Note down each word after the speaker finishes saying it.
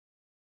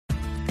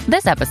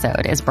This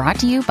episode is brought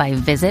to you by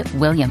Visit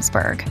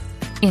Williamsburg.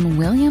 In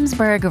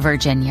Williamsburg,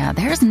 Virginia,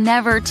 there's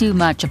never too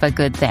much of a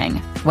good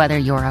thing. Whether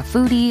you're a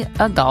foodie,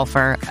 a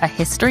golfer, a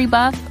history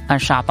buff, a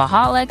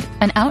shopaholic,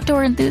 an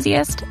outdoor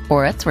enthusiast,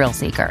 or a thrill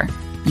seeker,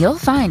 you'll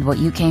find what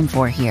you came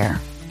for here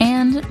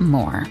and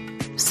more.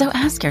 So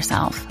ask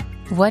yourself,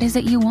 what is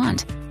it you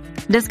want?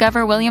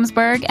 Discover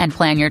Williamsburg and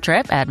plan your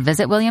trip at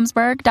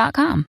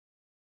visitwilliamsburg.com.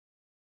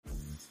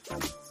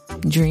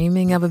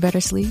 Dreaming of a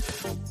better sleep?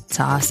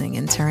 Tossing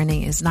and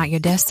turning is not your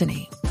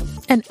destiny.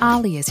 And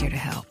Ollie is here to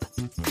help.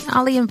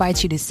 Ollie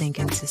invites you to sink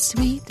into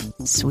sweet,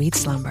 sweet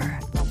slumber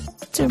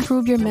to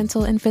improve your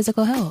mental and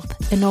physical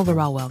health and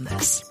overall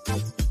wellness.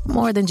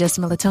 More than just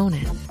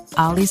melatonin,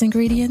 Ollie's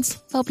ingredients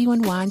help you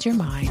unwind your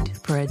mind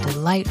for a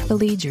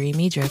delightfully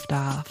dreamy drift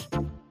off.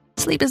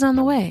 Sleep is on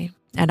the way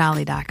at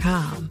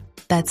Ollie.com.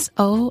 That's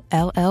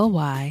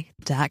OLLY.com.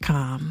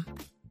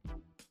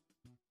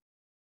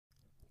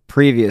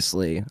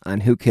 Previously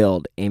on Who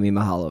Killed Amy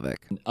Mihaljevic.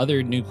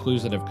 Other new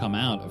clues that have come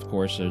out, of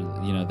course,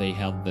 are, they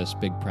held this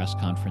big press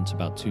conference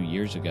about 2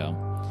 years ago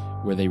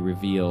where they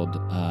revealed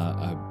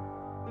a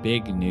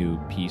big new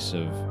piece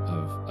of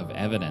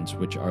evidence,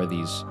 which are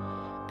these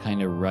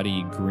kind of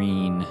ruddy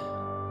green,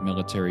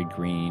 military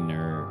green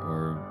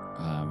or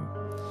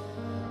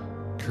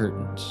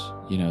curtains,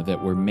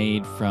 that were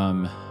made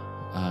from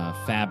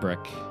fabric,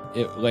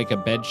 like a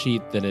bed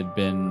sheet that had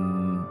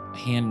been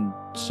hand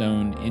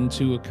sewn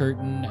into a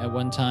curtain at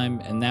one time,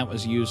 and that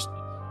was used.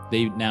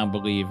 They now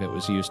believe it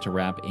was used to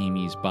wrap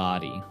Amy's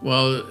body.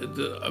 Well,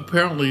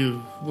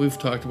 apparently, we've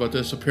talked about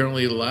this.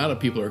 Apparently, a lot of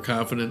people are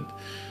confident.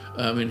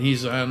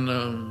 He's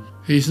on.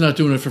 He's not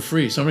doing it for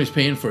free. Somebody's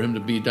paying for him to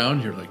be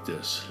down here like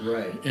this.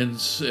 Right. And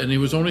he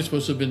was only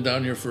supposed to have been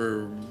down here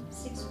for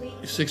 6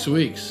 weeks. 6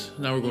 weeks.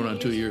 Now we're going on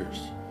 2 years.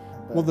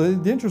 Well, the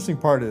interesting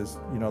part is,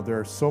 there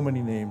are so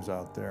many names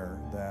out there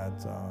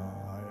that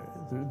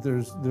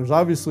there's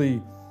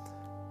obviously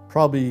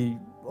probably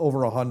over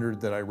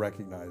 100 that I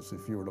recognize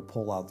if you were to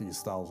pull out these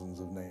thousands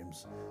of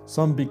names.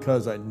 Some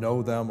because I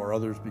know them, or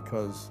others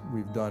because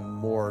we've done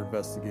more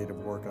investigative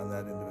work on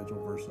that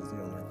individual versus the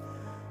other.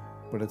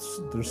 But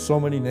there's so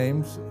many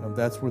names, and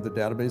that's where the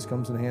database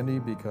comes in handy,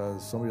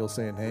 because somebody will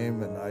say a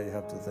name and I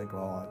have to think,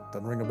 well, it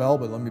doesn't ring a bell,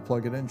 but let me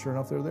plug it in. Sure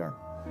enough, they're there.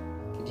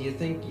 Do you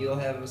think you'll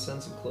have a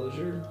sense of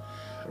closure?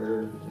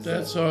 Or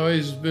that's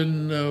always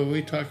been,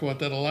 we talk about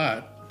that a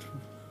lot.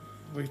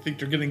 We think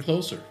they're getting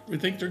closer. We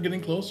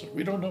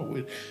don't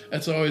know.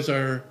 That's always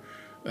our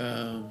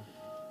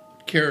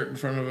carrot in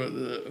front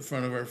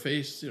of our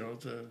face,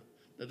 that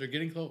they're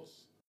getting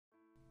close.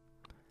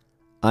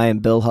 I am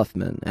Bill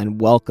Huffman, and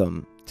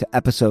welcome to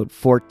episode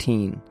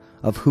 14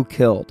 of Who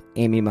Killed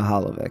Amy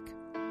Mihaljevic.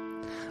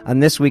 On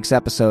this week's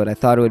episode, I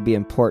thought it would be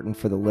important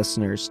for the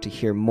listeners to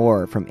hear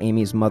more from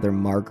Amy's mother,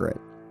 Margaret,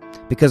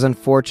 because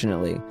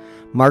unfortunately,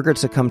 Margaret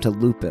succumbed to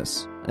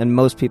lupus, and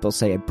most people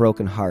say a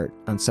broken heart,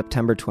 on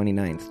September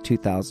 29th,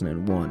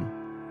 2001.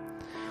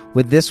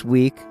 With this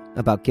week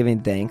about giving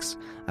thanks,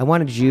 I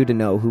wanted you to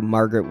know who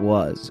Margaret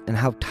was and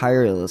how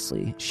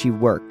tirelessly she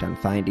worked on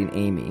finding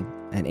Amy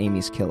and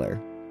Amy's killer.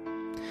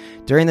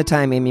 During the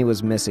time Amy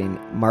was missing,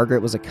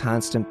 Margaret was a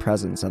constant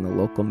presence on the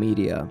local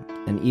media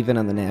and even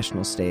on the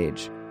national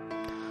stage.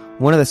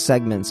 One of the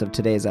segments of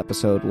today's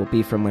episode will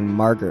be from when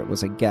Margaret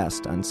was a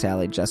guest on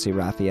Sally Jessy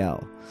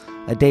Raphael,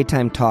 a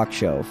daytime talk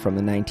show from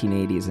the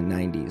 1980s and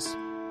 90s.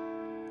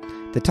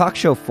 The talk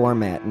show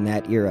format in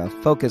that era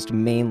focused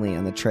mainly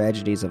on the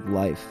tragedies of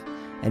life,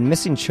 and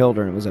missing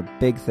children was a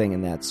big thing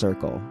in that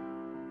circle.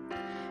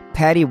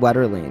 Patty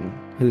Wetterling,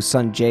 whose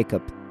son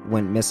Jacob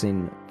went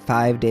missing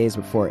 5 days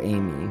before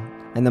Amy,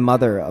 and the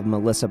mother of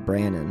Melissa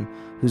Brannon,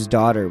 whose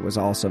daughter was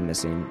also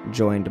missing,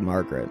 joined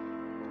Margaret.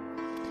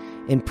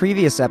 In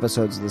previous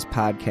episodes of this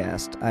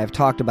podcast, I have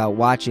talked about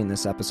watching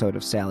this episode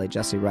of Sally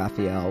Jessy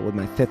Raphael with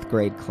my 5th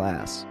grade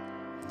class.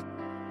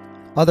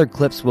 Other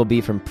clips will be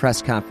from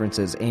press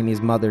conferences Amy's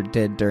mother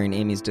did during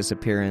Amy's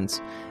disappearance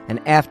and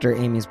after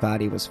Amy's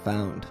body was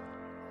found.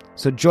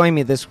 So join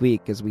me this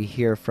week as we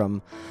hear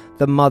from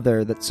the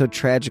mother that so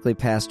tragically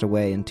passed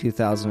away in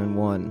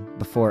 2001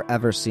 before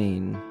ever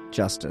seeing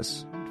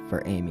justice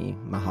for Amy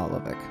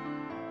Mihaljevic.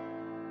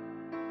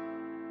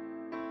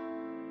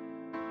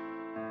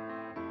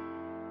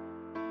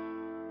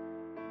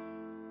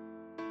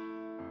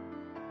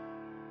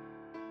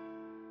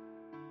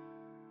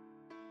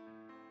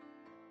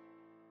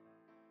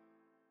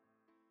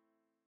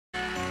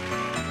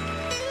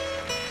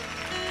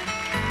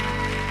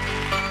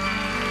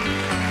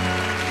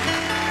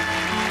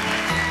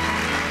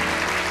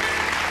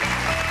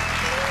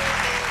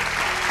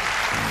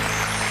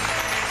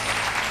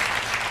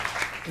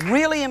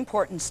 Really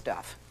important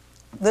stuff.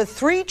 The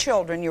 3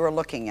 children you are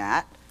looking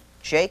at,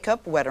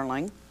 Jacob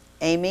Wetterling,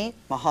 Amy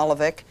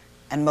Mihaljevic,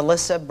 and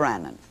Melissa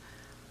Brannon.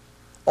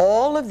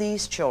 All of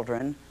these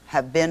children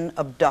have been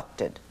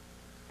abducted,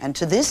 and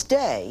to this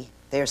day,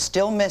 they're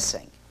still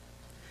missing.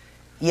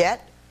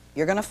 Yet,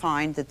 you're going to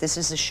find that this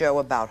is a show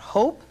about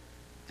hope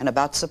and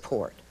about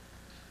support,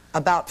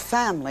 about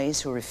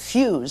families who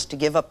refuse to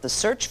give up the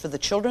search for the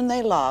children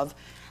they love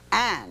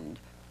and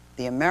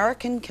the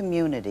American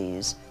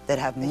communities that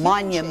have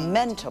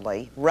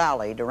monumentally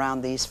rallied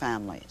around these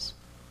families.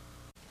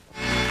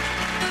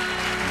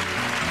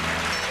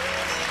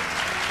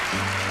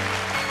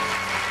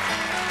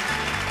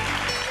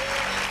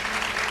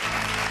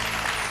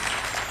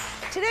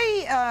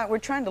 Today, we're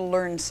trying to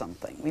learn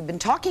something. We've been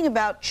talking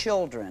about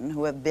children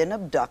who have been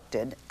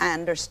abducted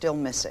and are still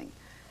missing.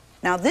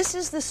 Now, this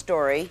is the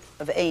story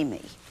of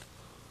Amy.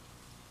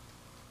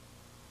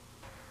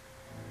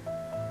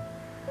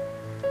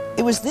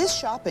 It was this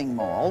shopping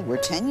mall where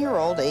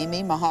 10-year-old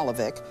Amy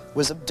Mihaljevic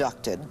was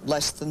abducted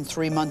less than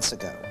 3 months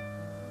ago.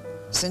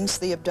 Since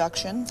the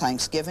abduction,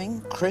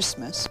 Thanksgiving,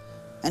 Christmas,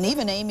 and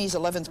even Amy's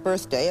 11th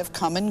birthday have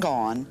come and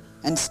gone,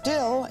 and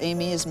still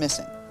Amy is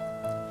missing.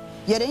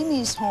 Yet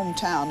Amy's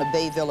hometown of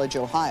Bay Village,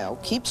 Ohio,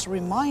 keeps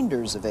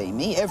reminders of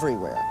Amy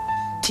everywhere.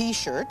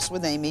 T-shirts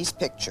with Amy's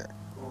picture.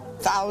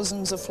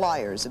 Thousands of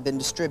flyers have been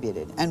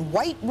distributed, and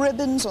white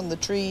ribbons on the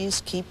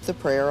trees keep the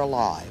prayer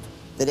alive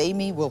that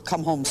Amy will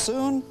come home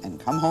soon and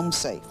come home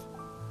safe.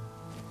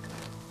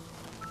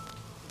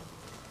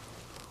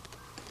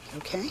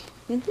 Okay?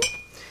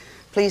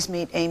 Please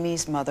meet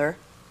Amy's mother,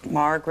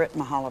 Margaret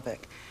Mihaljevic.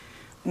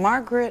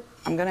 Margaret,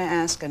 I'm going to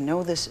ask, I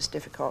know this is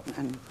difficult,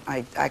 and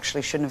I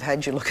actually shouldn't have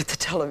had you look at the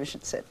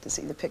television set to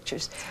see the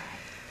pictures.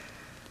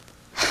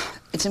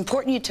 It's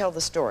important you tell the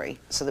story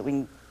so that we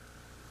can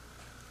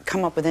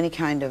come up with any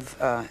kind of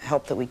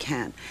help that we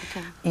can.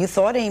 Okay. You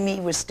thought Amy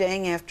was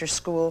staying after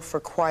school for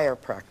choir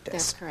practice.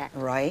 That's correct.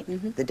 Right?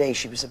 The day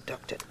she was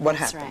abducted. What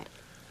That's happened?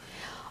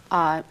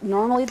 right.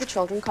 Normally the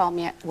children call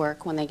me at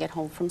work when they get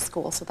home from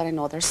school so that I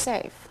know they're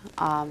safe.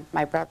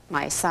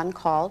 My son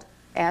called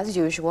as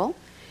usual.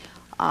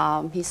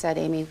 He said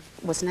Amy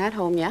wasn't at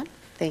home yet.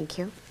 Thank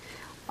you.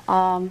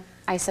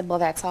 I said, well,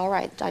 that's all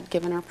right. I'd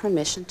given her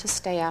permission to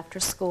stay after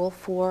school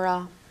for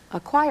a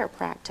choir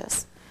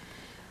practice.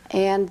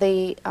 And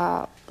the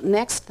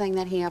next thing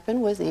that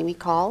happened was Amy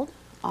called.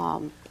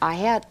 I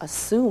had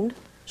assumed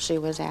she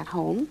was at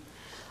home.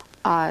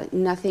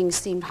 Nothing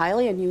seemed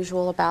highly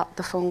unusual about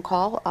the phone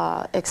call,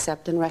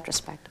 except in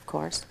retrospect, of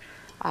course.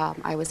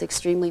 I was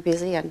extremely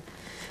busy, and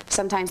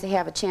sometimes they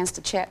have a chance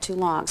to chat too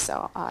long,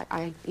 so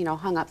I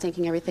hung up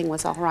thinking everything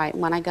was all right.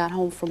 When I got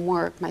home from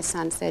work, my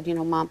son said,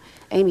 Mom,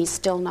 Amy's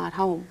still not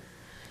home.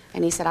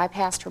 And he said, I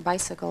passed her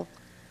bicycle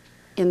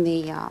in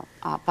the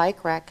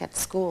bike rack at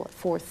school at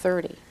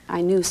 4:30. I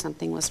knew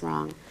something was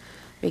wrong,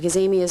 because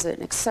Amy is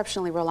an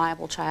exceptionally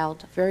reliable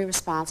child, very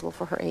responsible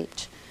for her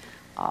age.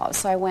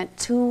 So I went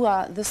to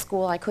the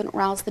school. I couldn't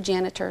rouse the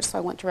janitor, so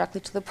I went directly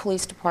to the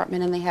police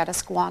department, and they had a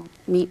squad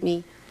meet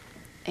me,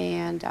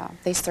 and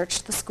they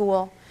searched the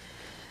school.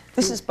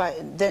 This is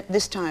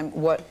this time,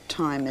 what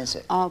time is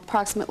it?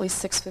 Approximately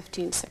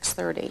 6:15,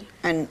 6:30.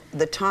 And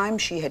the time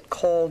she had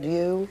called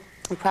you?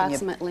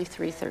 Approximately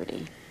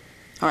 3:30.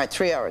 All right,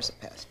 3 hours have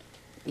passed.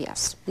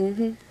 Yes.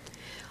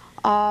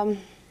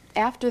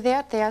 After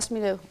that, they asked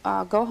me to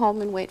go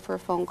home and wait for a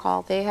phone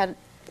call. They had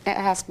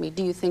asked me,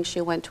 do you think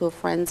she went to a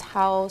friend's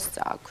house?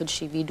 Could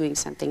she be doing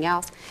something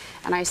else?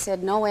 And I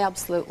said, no,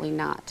 absolutely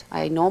not.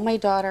 I know my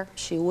daughter.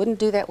 She wouldn't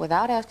do that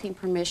without asking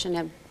permission,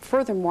 and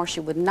furthermore, she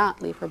would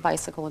not leave her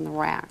bicycle in the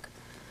rack.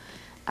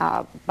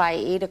 By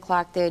 8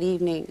 o'clock that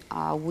evening,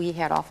 we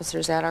had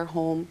officers at our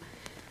home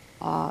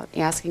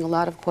asking a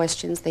lot of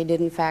questions. They did,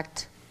 in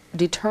fact,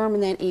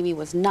 determine that Amy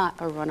was not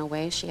a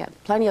runaway. She had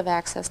plenty of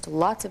access to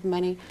lots of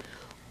money.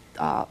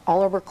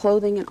 All of her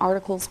clothing and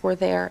articles were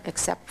there,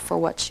 except for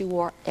what she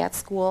wore at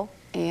school.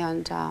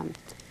 And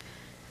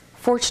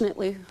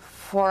fortunately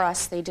for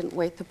us, they didn't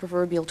wait the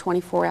proverbial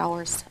 24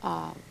 hours.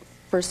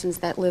 Persons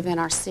that live in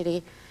our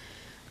city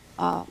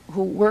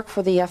who work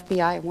for the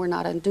FBI and were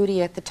not on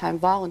duty at the time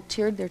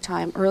volunteered their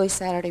time early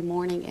Saturday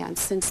morning, and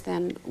since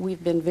then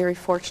we've been very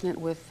fortunate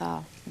with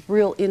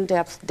real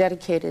in-depth,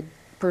 dedicated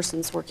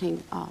persons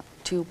working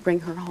to bring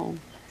her home.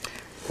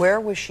 Where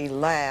was she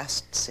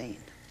last seen?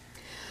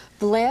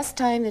 The last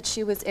time that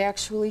she was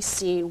actually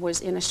seen was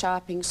in a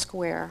shopping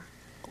square,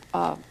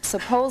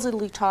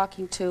 supposedly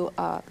talking to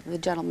the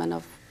gentleman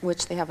of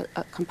which they have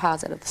a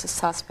composite of the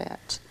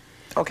suspect.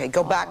 Okay,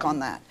 go back on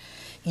that.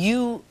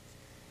 You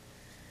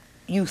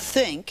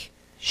think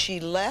she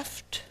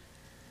left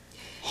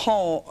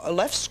home,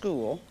 left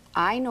school?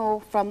 I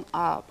know from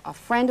a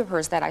friend of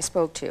hers that I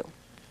spoke to,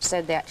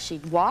 said that she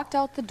walked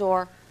out the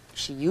door,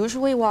 she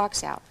usually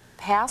walks out,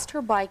 passed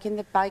her bike in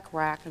the bike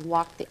rack, and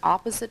walked the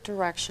opposite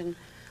direction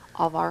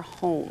of our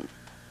home.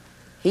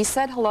 He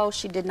said hello,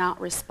 she did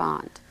not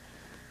respond.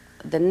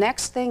 The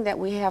next thing that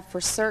we have for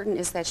certain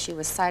is that she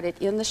was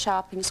sighted in the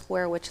shopping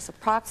square, which is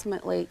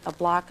approximately a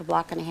block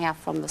and a half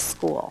from the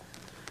school.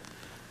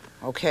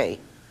 Okay.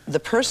 The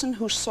person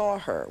who saw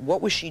her,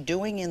 what was she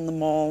doing in the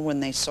mall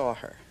when they saw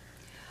her?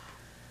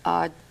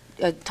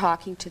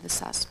 Talking to the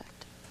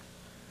suspect.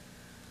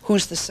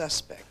 Who's the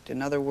suspect?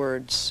 In other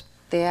words?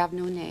 They have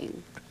no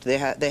name. They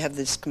have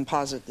this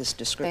composite, this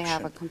description. They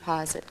have a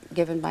composite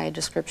given by a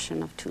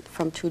description of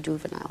from two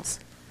juveniles.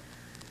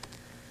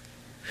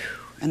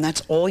 And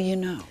that's all you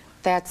know?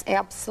 That's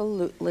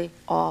absolutely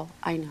all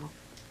I know.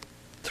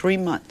 3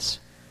 months.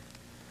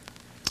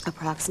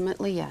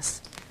 Approximately,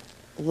 yes.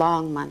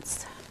 Long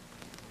months.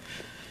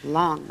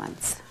 Long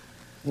months.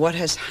 What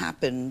has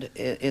happened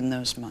in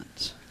those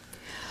months?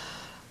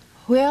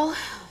 Well,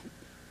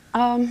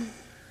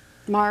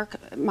 Mark,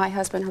 my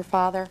husband, her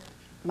father,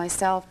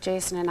 myself,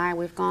 Jason, and I,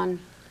 we've gone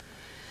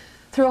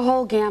through a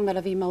whole gamut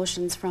of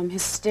emotions, from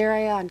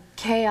hysteria and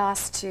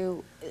chaos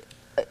to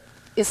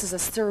this is a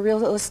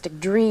surrealistic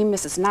dream,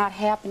 this is not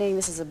happening,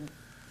 this is a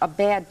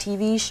bad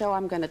TV show,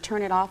 I'm going to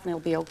turn it off and it'll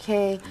be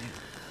okay,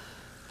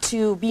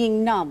 to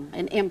being numb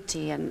and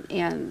empty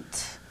and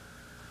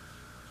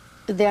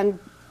then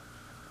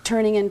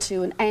turning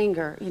into an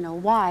anger, you know,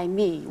 why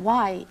me,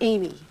 why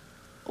Amy,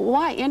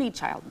 why any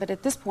child, but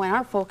at this point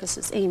our focus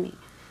is Amy,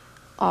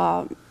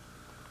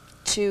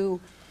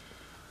 to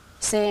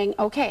saying,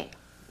 okay,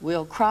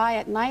 we'll cry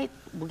at night,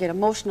 we'll get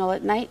emotional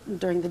at night, and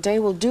during the day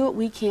we'll do what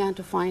we can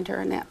to find her,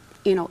 and that,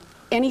 you know,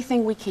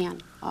 anything we can,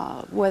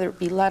 whether it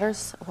be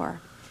letters or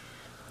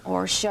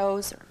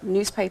shows or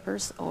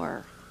newspapers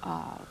or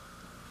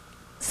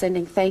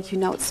sending thank you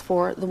notes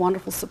for the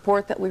wonderful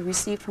support that we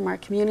received from our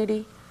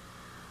community.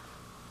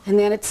 And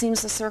then it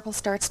seems the circle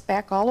starts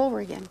back all over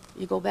again.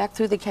 You go back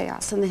through the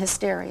chaos and the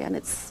hysteria, and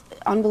it's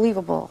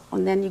unbelievable.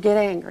 And then you get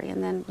angry,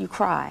 and then you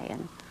cry,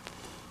 and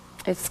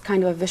it's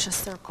kind of a vicious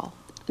circle,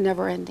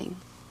 never ending.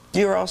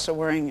 You're also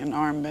wearing an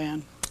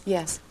armband.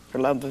 Yes. For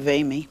love of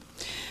Amy.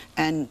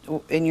 And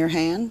in your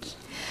hands?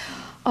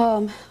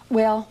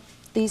 Well,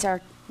 these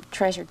are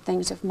treasured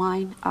things of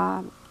mine.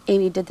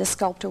 Amy did the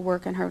sculptor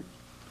work in her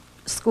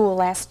school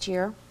last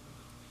year.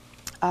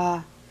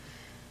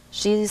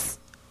 She's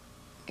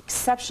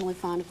exceptionally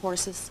fond of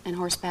horses and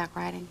horseback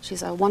riding.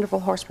 She's a wonderful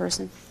horse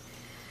person.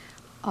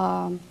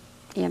 And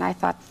I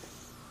thought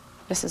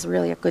this is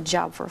really a good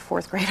job for a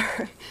fourth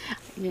grader,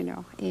 you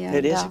know. And,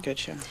 it is a good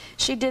job.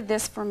 She did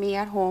this for me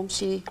at home.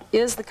 She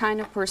is the kind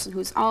of person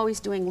who's always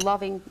doing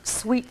loving,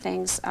 sweet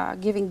things,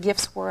 giving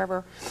gifts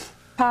wherever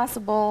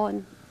possible,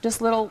 and just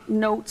little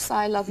notes,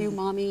 I love you,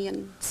 Mommy,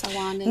 and so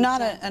on. And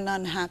not an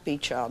unhappy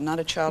child, not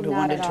a child who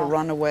wanted to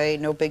run away,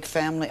 no big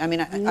family. I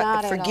mean,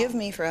 forgive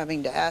me for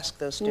having to ask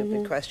those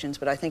stupid questions,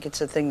 but I think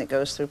it's a thing that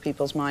goes through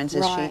people's minds.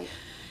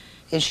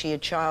 Is she a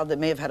child that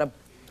may have had a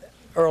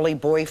early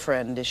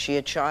boyfriend? Is she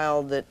a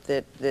child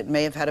that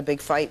may have had a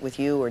big fight with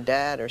you or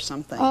Dad or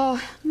something?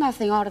 Oh,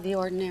 nothing out of the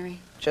ordinary.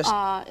 Just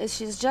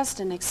she's just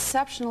an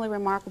exceptionally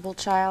remarkable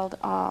child,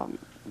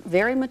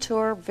 very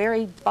mature,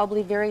 very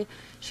bubbly,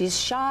 she's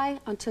shy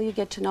until you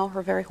get to know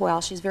her very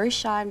well. She's very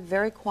shy and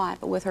very quiet,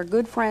 but with her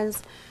good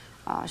friends,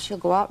 she'll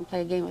go out and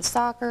play a game of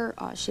soccer.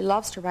 She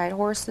loves to ride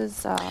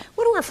horses.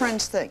 What do her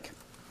friends think?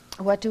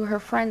 What do her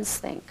friends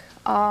think?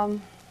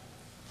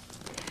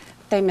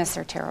 They miss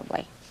her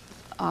terribly.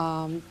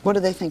 What do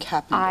they think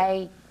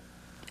happened?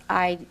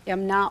 I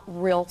am not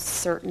real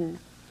certain.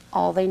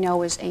 All they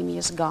know is Amy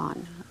is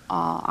gone.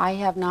 I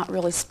have not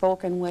really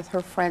spoken with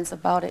her friends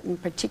about it in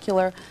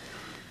particular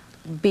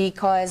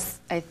because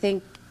I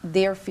think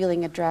they're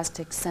feeling a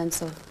drastic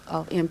sense of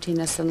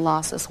emptiness and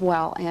loss as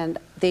well. And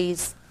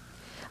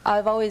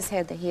I've always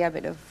had the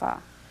habit of,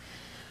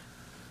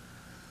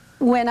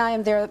 when I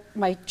am there,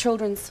 my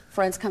children's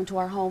friends come to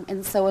our home,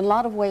 and so in a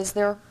lot of ways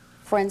their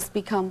friends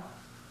become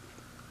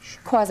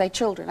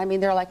quasi-children. I mean,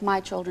 they're like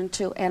my children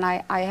too, and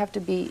I have to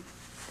be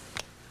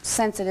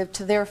sensitive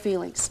to their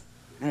feelings.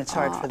 And it's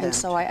hard for them. And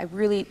so I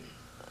really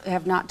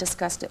have not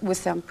discussed it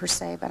with them per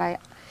se, but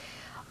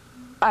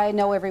I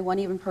know everyone,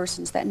 even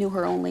persons that knew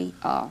her only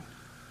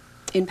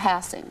in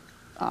passing,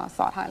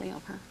 thought highly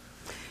of her.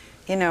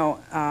 You know,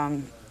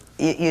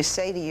 you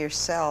say to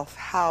yourself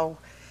how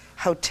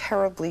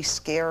terribly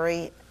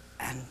scary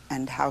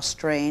and how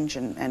strange,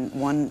 and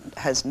one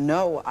has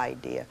no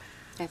idea.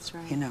 That's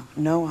right. You know,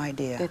 no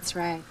idea. That's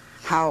right.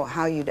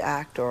 How you'd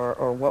act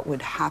or what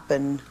would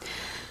happen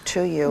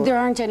to you. There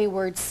aren't any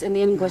words in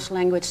the English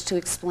language to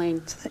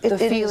explain the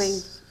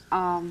feeling,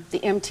 the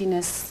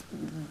emptiness,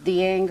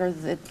 the anger,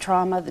 the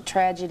trauma, the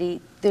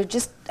tragedy. There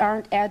just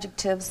aren't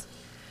adjectives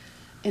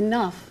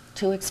enough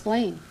to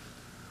explain.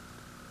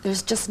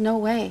 There's just no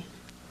way.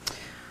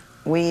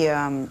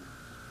 I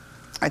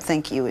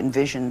think you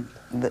envision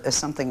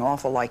something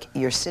awful like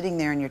you're sitting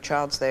there and your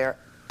child's there,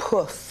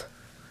 poof,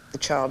 the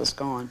child is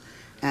gone.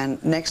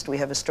 And next we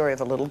have a story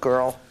of a little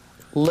girl,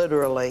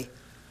 literally,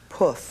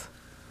 poof,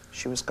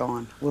 she was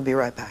gone. We'll be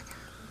right back.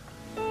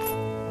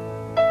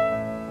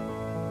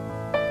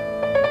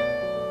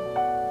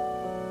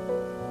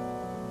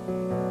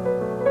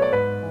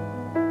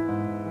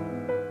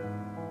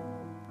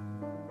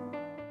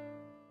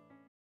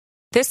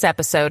 This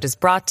episode is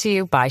brought to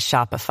you by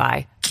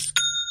Shopify.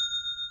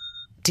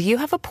 Do you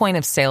have a point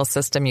of sale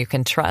system you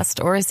can trust,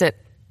 or is it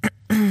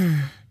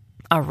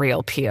a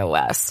real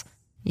POS?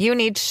 You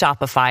need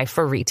Shopify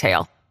for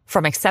retail.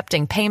 From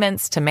accepting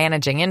payments to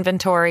managing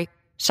inventory,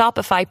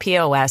 Shopify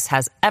POS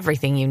has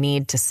everything you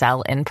need to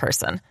sell in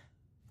person.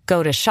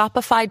 Go to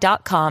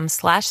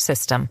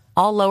shopify.com/system,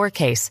 all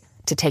lowercase,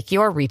 to take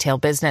your retail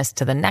business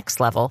to the next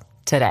level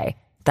today.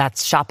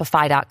 That's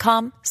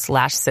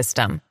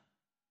shopify.com/system.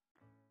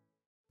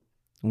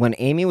 When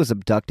Amy was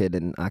abducted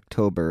in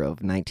October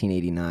of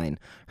 1989,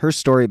 her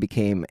story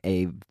became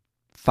a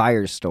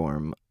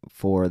firestorm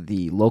for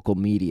the local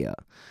media,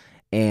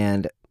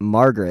 and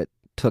Margaret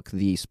took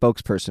the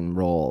spokesperson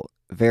role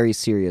very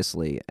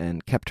seriously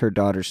and kept her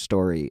daughter's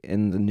story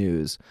in the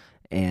news.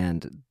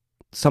 And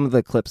some of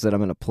the clips that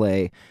I'm going to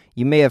play,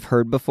 you may have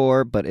heard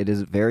before, but it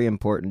is very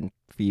important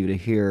for you to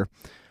hear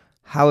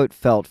how it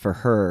felt for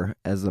her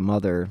as a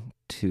mother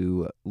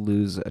to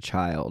lose a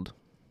child.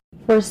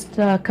 First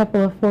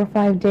couple of 4 or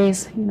 5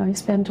 days, you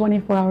spend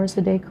 24 hours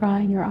a day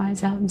crying your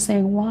eyes out and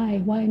saying, why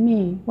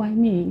me, why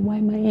me, why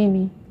my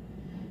Amy?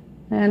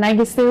 And I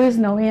guess there is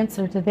no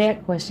answer to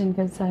that question,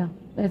 because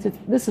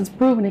this is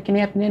proven it can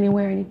happen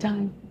anywhere,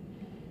 anytime.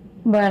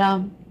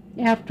 But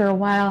after a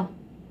while,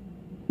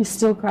 you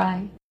still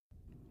cry.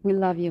 We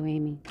love you,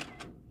 Amy.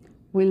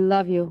 We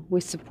love you. We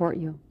support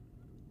you.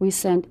 We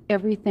send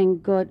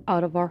everything good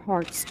out of our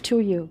hearts to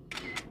you.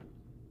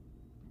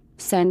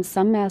 Send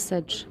some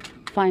message.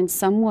 Find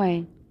some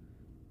way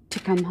to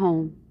come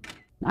home.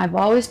 I've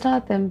always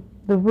taught them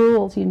the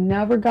rules. You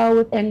never go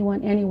with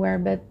anyone anywhere,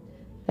 but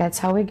that's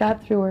how we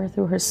got through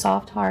her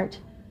soft heart.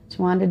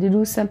 She wanted to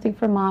do something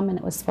for Mom, and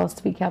it was supposed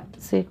to be kept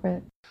a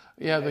secret.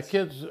 Yeah, the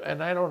kids,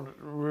 and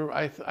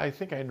I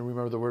think I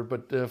remember the word,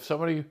 but if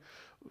somebody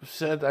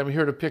said, I'm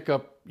here to pick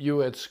up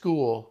you at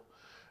school,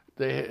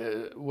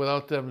 they,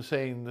 without them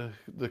saying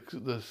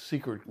the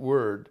secret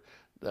word,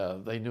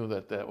 they knew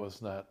that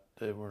was not,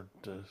 they weren't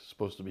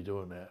supposed to be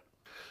doing that.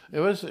 It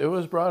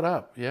was brought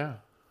up, yeah.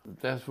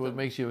 That's what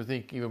makes you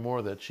think even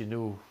more that she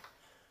knew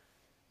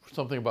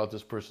something about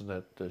this person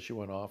that she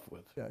went off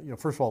with. Yeah,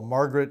 first of all,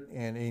 Margaret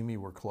and Amy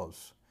were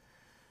close.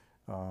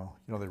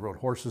 They rode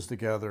horses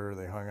together,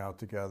 they hung out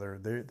together,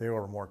 they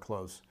were more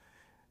close.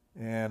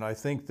 And I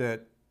think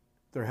that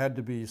there had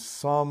to be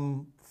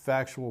some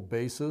factual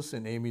basis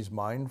in Amy's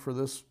mind for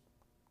this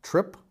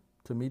trip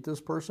to meet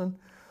this person,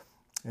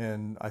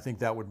 and I think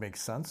that would make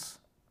sense.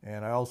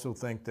 And I also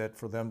think that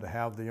for them to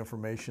have the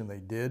information they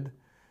did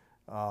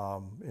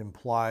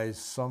implies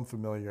some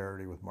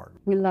familiarity with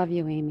Margaret. We love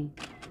you, Amy.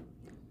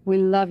 We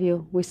love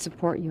you. We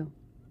support you.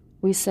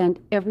 We send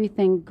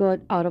everything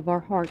good out of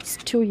our hearts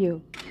to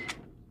you.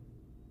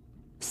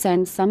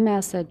 Send some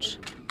message.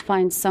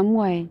 Find some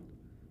way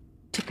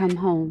to come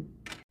home.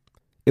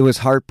 It was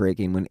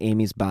heartbreaking when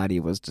Amy's body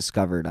was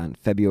discovered on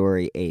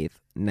February 8th,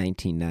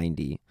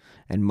 1990,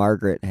 and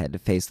Margaret had to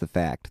face the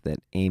fact that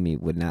Amy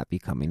would not be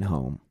coming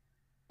home.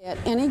 Let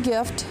any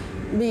gift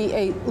be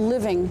a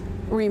living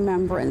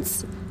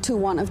remembrance to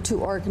one of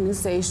two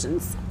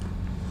organizations.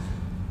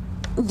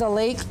 The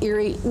Lake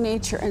Erie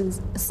Nature and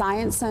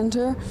Science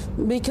Center,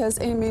 because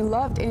Amy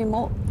loved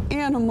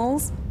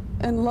animals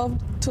and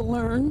loved to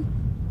learn.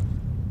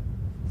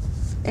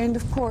 And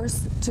of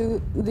course, to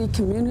the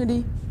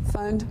Community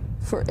Fund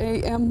for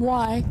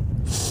AMY,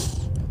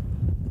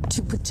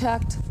 to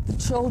protect the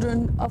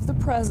children of the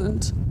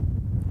present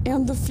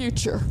and the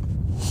future.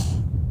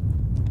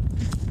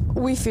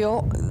 We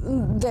feel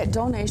that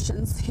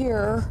donations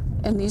here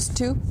in these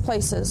two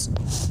places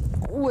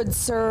would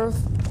serve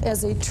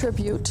as a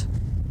tribute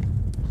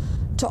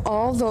to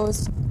all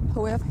those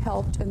who have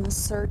helped in the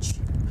search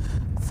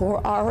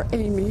for our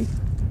Amy.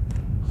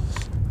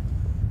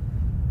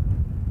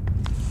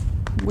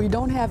 We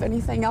don't have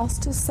anything else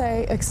to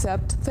say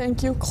except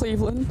thank you,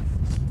 Cleveland,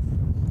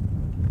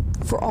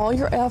 for all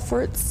your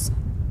efforts,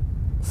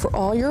 for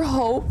all your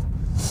hope,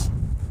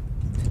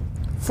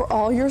 for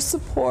all your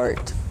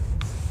support,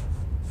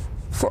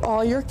 for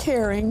all your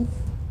caring,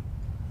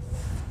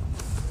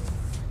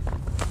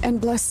 and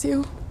bless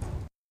you.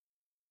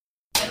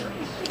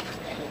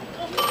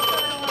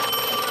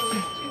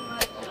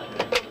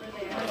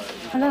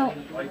 Hello.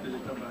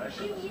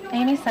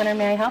 Amy Center,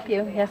 may I help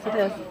you? Yes, it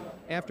is.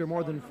 After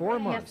more than 4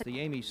 months, the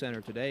Amy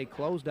Center today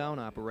closed down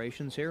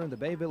operations here in the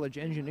Bay Village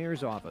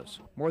Engineers office.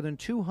 More than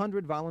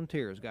 200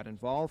 volunteers got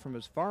involved from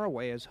as far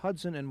away as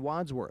Hudson and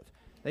Wadsworth.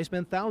 They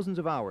spent thousands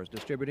of hours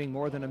distributing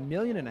more than 1.5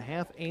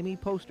 million Amy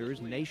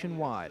posters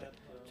nationwide.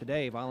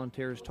 Today,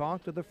 volunteers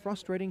talked of the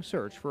frustrating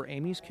search for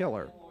Amy's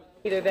killer.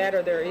 Either that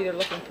or they're either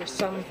looking for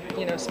some,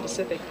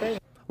 specific thing.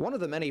 One of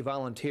the many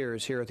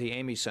volunteers here at the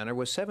Amy Center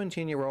was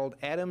 17-year-old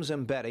Adam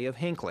Zimbetti of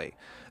Hinckley.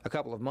 A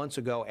couple of months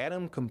ago,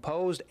 Adam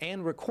composed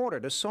and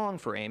recorded a song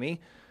for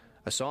Amy,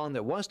 a song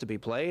that was to be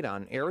played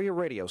on area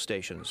radio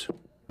stations.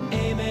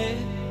 Amy,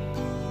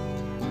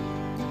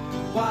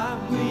 why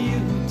were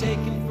you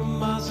taken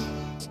from us?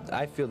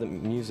 I feel that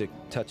music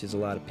touches a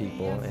lot of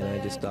people, and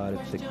I just thought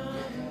if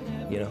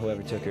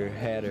whoever took her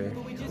had her,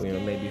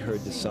 maybe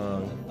heard the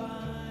song,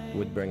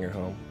 would bring her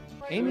home.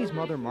 Amy's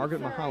mother,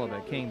 Margaret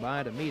Mihaljevic, came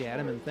by to meet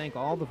Adam and thank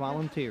all the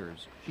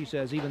volunteers. She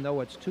says even though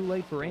it's too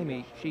late for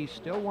Amy, she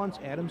still wants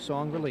Adam's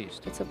song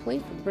released. It's a plea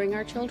to bring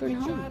our children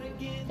home.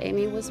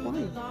 Amy was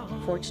one.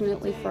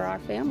 Fortunately for our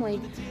family,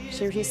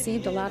 she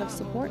received a lot of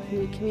support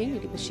from the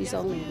community, but she's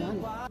only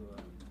one.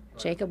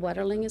 Jacob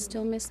Wetterling is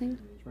still missing,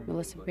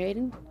 Melissa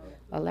Braden,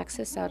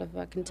 Alexis out of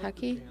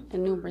Kentucky,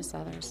 and numerous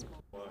others.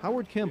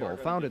 Howard Kimball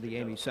founded the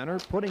Amy Center,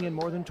 putting in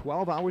more than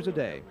 12 hours a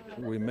day.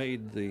 We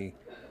made the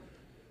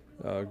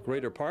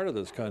greater part of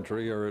this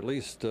country, or at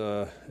least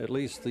the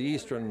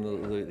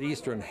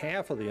eastern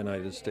half of the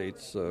United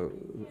States,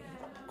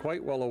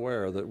 quite well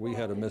aware that we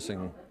had a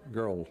missing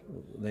girl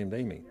named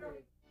Amy.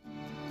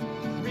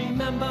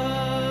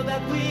 Remember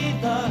that we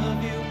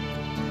love you,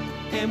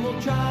 and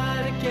we'll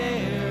try to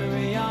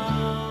carry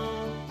on.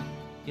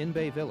 In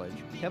Bay Village,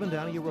 Kevin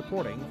Downey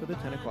reporting for the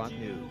 10 o'clock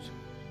news.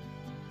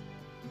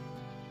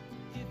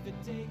 If it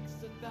takes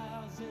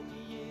 1,000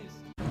 years.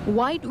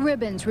 White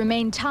ribbons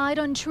remain tied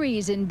on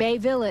trees in Bay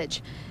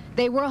Village.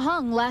 They were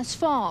hung last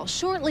fall,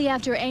 shortly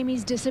after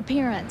Amy's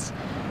disappearance.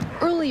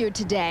 Earlier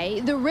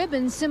today, the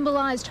ribbons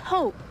symbolized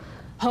hope.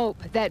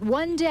 Hope that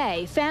one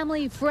day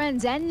family,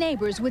 friends, and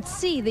neighbors would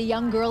see the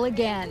young girl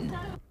again.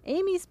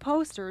 Amy's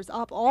posters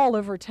up all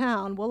over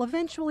town will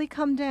eventually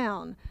come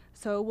down.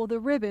 So will the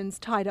ribbons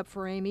tied up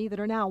for Amy that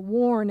are now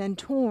worn and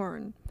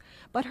torn.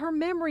 But her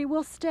memory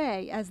will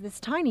stay as this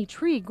tiny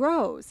tree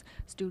grows.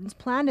 Students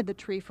planted the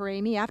tree for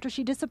Amy after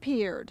she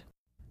disappeared.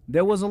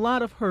 There was a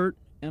lot of hurt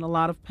and a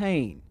lot of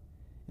pain,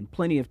 and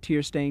plenty of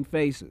tear-stained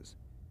faces.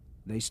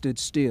 They stood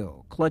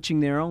still,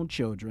 clutching their own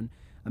children,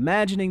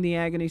 imagining the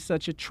agony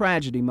such a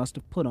tragedy must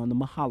have put on the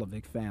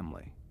Mihaljevic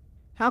family.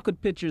 How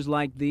could pictures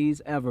like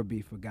these ever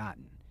be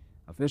forgotten?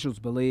 Officials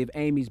believe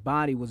Amy's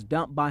body was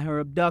dumped by her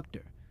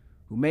abductor,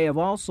 who may have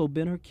also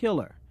been her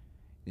killer.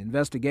 The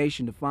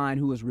investigation to find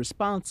who is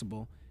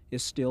responsible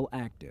is still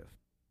active.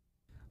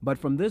 But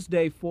from this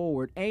day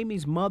forward,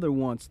 Amy's mother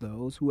wants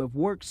those who have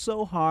worked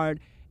so hard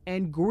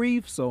and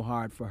grieved so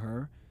hard for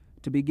her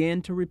to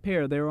begin to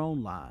repair their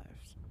own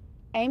lives.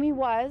 Amy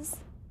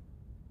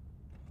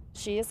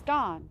she is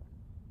gone.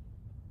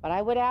 But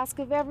I would ask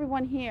of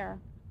everyone here,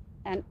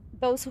 and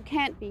those who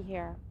can't be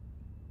here,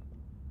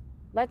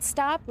 let's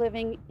stop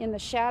living in the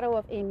shadow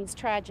of Amy's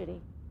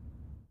tragedy.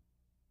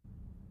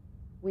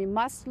 We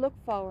must look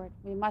forward.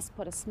 We must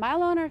put a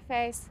smile on our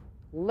face,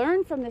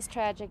 learn from this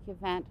tragic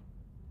event,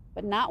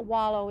 but not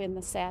wallow in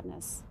the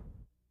sadness.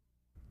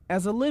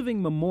 As a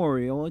living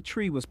memorial, a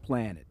tree was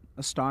planted,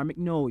 a star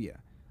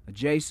magnolia,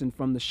 adjacent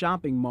from the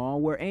shopping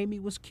mall where Amy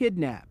was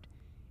kidnapped.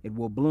 It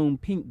will bloom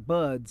pink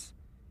buds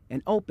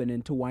and open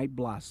into white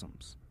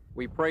blossoms.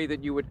 We pray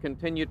that you would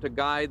continue to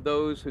guide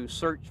those who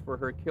search for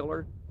her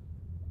killer.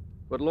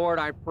 But Lord,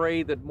 I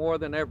pray that more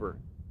than ever,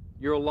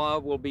 your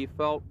love will be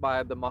felt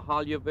by the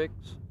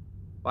Mihaljevics,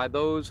 by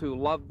those who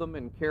love them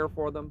and care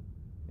for them,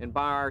 and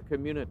by our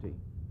community.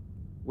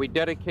 We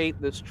dedicate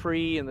this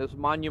tree and this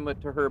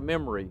monument to her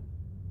memory.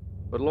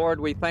 But Lord,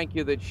 we thank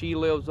you that she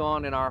lives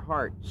on in our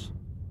hearts,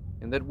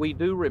 and that we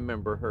do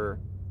remember her,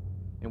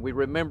 and we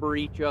remember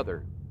each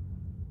other.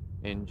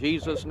 In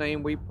Jesus'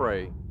 name we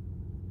pray.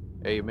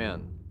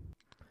 Amen.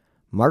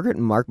 Margaret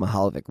and Mark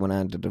Mihaljevic went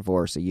on to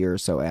divorce a year or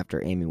so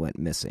after Amy went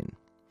missing.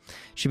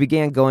 She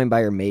began going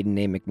by her maiden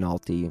name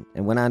McNulty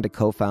and went on to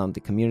co-found the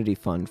Community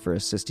Fund for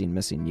Assisting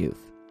Missing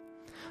Youth.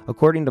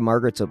 According to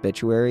Margaret's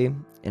obituary,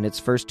 in its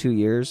first 2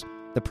 years,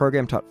 the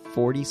program taught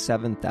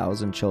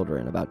 47,000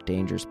 children about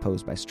dangers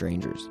posed by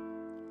strangers.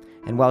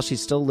 And while she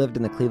still lived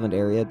in the Cleveland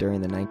area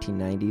during the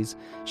 1990s,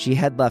 she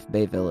had left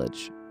Bay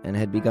Village and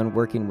had begun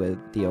working with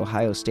the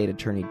Ohio State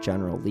Attorney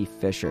General Lee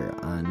Fisher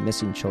on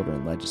missing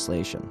children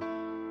legislation.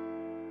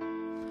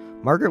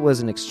 Margaret was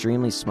an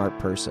extremely smart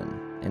person,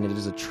 and it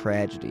is a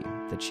tragedy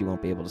that she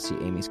won't be able to see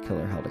Amy's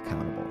killer held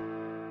accountable.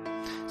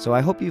 So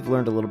I hope you've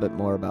learned a little bit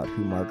more about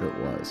who Margaret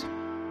was.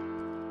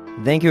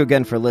 Thank you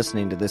again for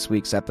listening to this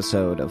week's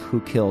episode of Who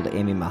Killed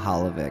Amy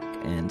Mihaljevic,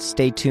 and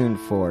stay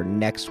tuned for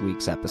next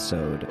week's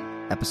episode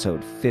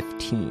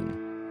 15.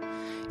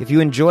 If you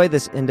enjoy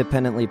this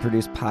independently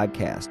produced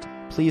podcast,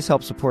 please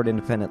help support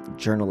independent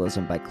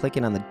journalism by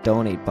clicking on the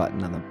donate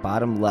button on the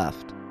bottom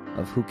left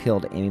of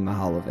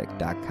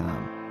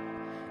whokilledamymihaljevic.com.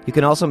 You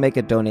can also make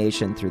a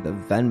donation through the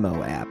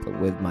Venmo app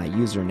with my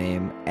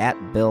username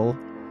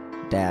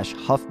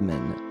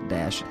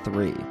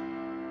 @Bill-Huffman-3.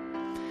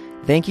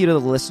 Thank you to the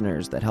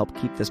listeners that help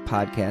keep this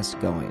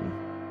podcast going,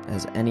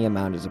 as any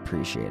amount is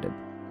appreciated.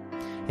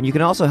 And you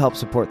can also help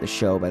support the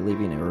show by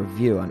leaving a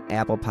review on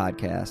Apple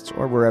Podcasts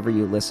or wherever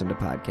you listen to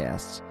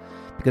podcasts,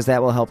 because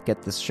that will help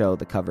get this show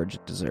the coverage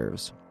it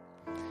deserves.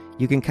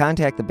 You can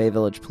contact the Bay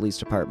Village Police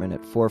Department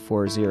at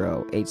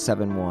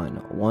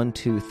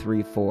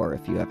 440-871-1234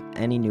 if you have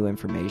any new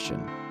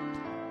information.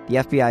 The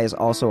FBI is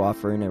also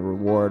offering a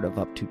reward of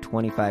up to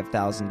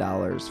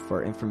 $25,000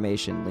 for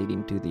information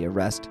leading to the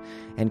arrest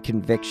and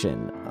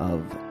conviction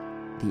of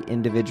the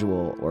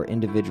individual or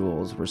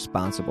individuals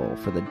responsible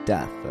for the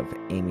death of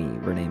Amy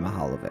Renee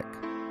Mihaljevic.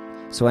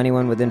 So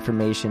anyone with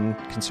information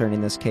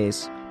concerning this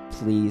case,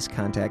 please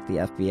contact the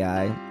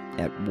FBI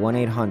at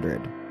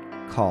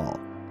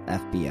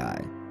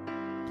 1-800-CALL-FBI.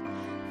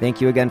 Thank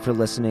you again for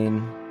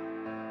listening,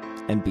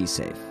 and be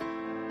safe.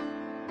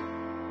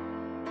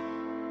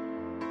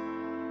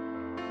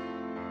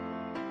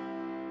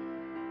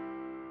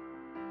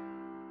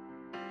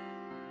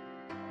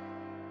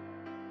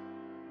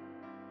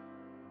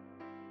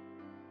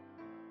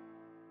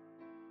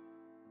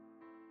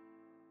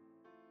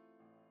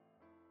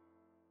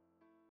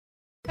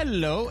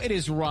 Hello, it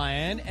is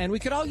Ryan, and we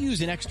could all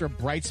use an extra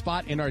bright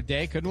spot in our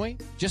day, couldn't we?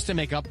 Just to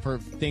make up for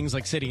things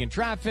like sitting in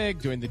traffic,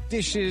 doing the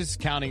dishes,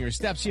 counting your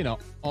steps, you know,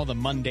 all the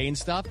mundane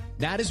stuff.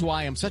 That is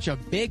why I'm such a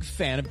big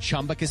fan of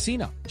Chumba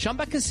Casino.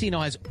 Chumba Casino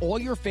has all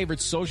your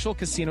favorite social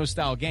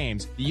casino-style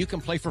games that you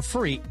can play for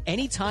free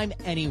anytime,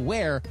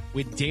 anywhere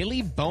with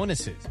daily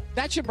bonuses.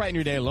 That should brighten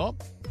your day a little.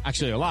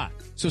 Actually, a lot.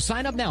 So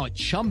sign up now at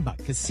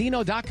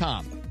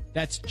ChumbaCasino.com.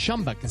 That's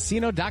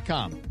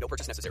ChumbaCasino.com. No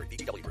purchase necessary.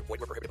 VGW Group. Void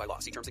where prohibited by law.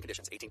 See terms and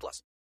conditions.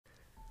 18+.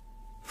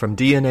 From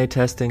DNA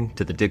testing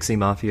to the Dixie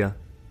Mafia,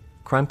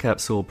 Crime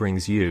Capsule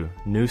brings you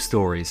new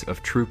stories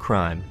of true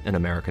crime in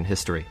American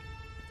history.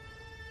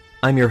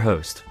 I'm your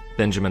host,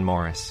 Benjamin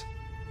Morris.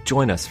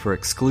 Join us for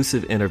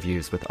exclusive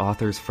interviews with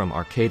authors from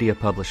Arcadia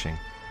Publishing,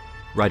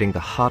 writing the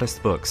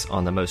hottest books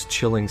on the most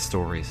chilling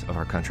stories of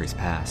our country's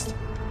past.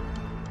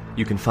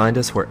 You can find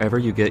us wherever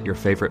you get your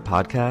favorite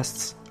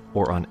podcasts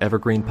or on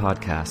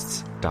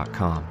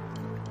evergreenpodcasts.com.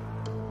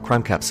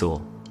 Crime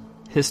Capsule.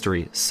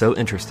 History so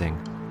interesting,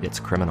 it's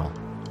criminal.